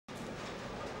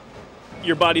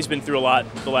Your body's been through a lot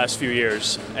the last few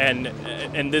years, and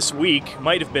this week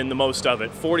might have been the most of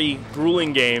it. 40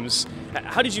 grueling games.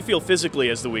 How did you feel physically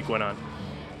as the week went on?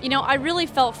 You know, I really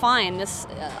felt fine. This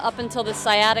up until the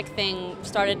sciatic thing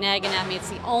started nagging at me. It's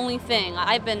the only thing.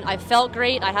 I felt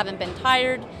great. I haven't been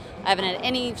tired. I haven't had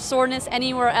any soreness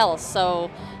anywhere else. So,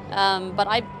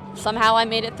 but somehow I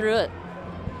made it through it.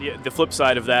 The flip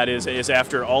side of that is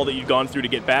after all that you'd gone through to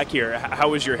get back here, how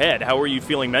was your head? How were you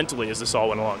feeling mentally as this all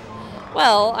went along?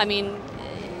 Well, I mean,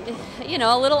 you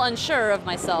know, a little unsure of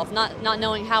myself, not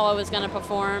knowing how I was going to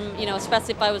perform, you know,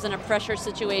 especially if I was in a pressure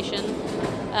situation.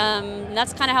 And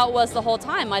that's kind of how it was the whole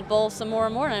time. I'd bowl some more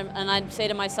and more, and I'd say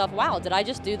to myself, wow, did I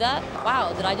just do that?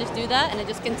 Wow, did I just do that? And it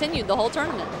just continued the whole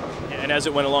tournament. And as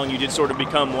it went along, you did sort of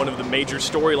become one of the major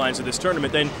storylines of this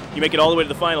tournament. Then you make it all the way to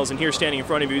the finals, and here standing in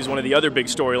front of you is one of the other big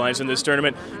storylines in this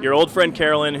tournament. Your old friend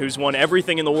Carolyn, who's won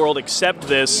everything in the world except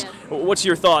this. Yeah. What's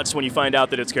your thoughts when you find out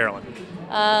that it's Carolyn?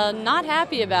 Not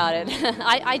happy about it.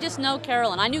 I just know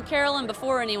Carolyn. I knew Carolyn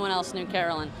before anyone else knew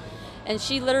Carolyn. And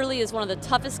she literally is one of the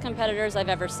toughest competitors I've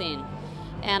ever seen.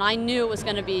 And I knew it was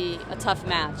going to be a tough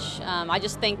match. I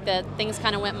just think that things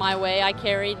kind of went my way. I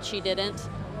carried, she didn't.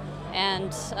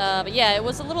 And but yeah, it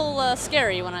was a little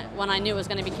scary when I knew it was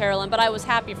going to be Carolyn, but I was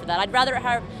happy for that.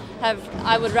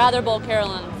 I would rather bowl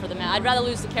Carolyn for the match. I'd rather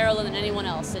lose to Carolyn than anyone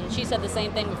else. And she said the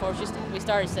same thing before we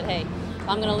started. She said, hey, if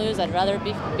I'm going to lose, I'd rather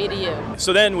be to you.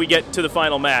 So then we get to the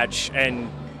final match,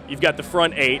 and you've got the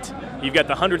front 8. You've got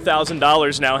the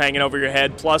 $100,000 now hanging over your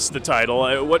head, plus the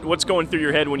title. What's going through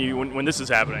your head when this is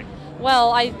happening?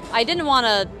 Well, I didn't want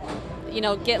to, you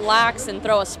know, get lax and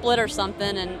throw a split or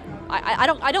something, and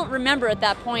I don't remember at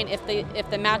that point if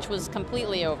the match was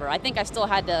completely over. I think I still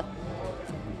had to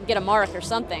get a mark or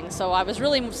something, so I was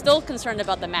really still concerned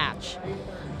about the match.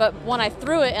 But when I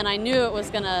threw it and I knew it was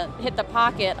going to hit the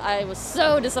pocket, I was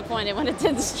so disappointed when it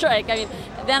didn't strike. I mean,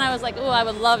 then I was like, oh, I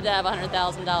would love to have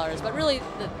 $100,000. But really,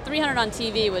 the 300 on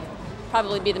TV would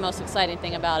probably be the most exciting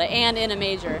thing about it, and in a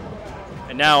major.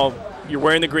 And now you're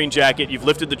wearing the green jacket. You've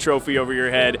lifted the trophy over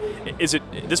your head.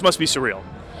 This must be surreal.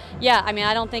 Yeah, I mean,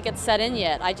 I don't think it's set in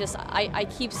yet. I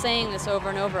keep saying this over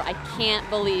and over. I can't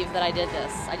believe that I did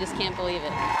this. I just can't believe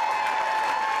it.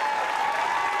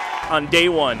 On day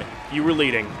one, you were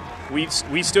leading. We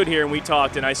stood here and we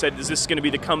talked, and I said, is this going to be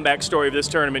the comeback story of this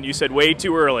tournament? You said, way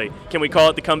too early. Can we call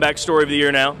it the comeback story of the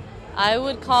year now? I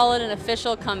would call it an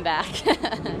official comeback.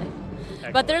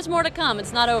 But there's more to come.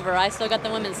 It's not over. I still got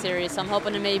the women's series, so I'm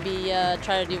hoping to maybe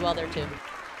try to do well there too.